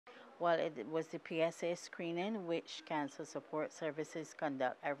Well, it was the PSA screening, which Cancer Support Services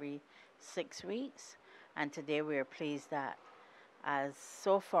conduct every 6 weeks. And today we are pleased that as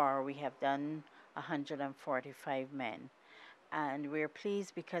so far we have done 145 men. And we're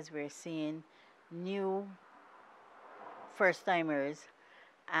pleased because we're seeing new first timers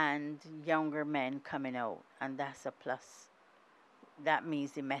and younger men coming out, and that's a plus. That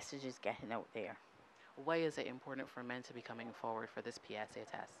means the message is getting out there. Why is it important for men to be coming forward for this PSA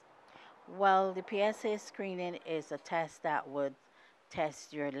test? Well, the PSA screening is a test that would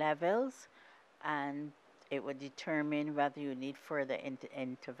test your levels, and it would determine whether you need further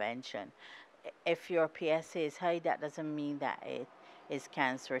intervention. If your PSA is high, that doesn't mean that it is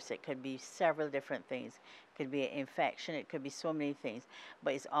cancerous. It could be several different things. It could be an infection. It could be so many things.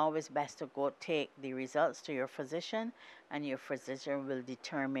 But it's always best to go take the results to your physician, and your physician will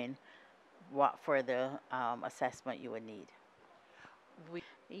determine what further assessment you would need. We,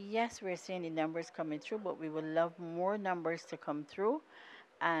 Yes, we're seeing the numbers coming through, but we would love more numbers to come through.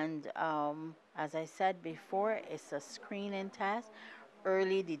 And as I said before, it's a screening test.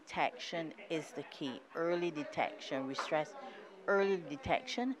 Early detection is the key. Early detection. We stress early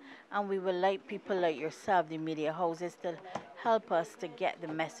detection. And we would like people like yourself, the media houses, to help us to get the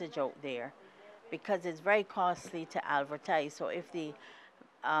message out there, because it's very costly to advertise. So if the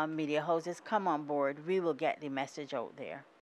media houses come on board, we will get the message out there.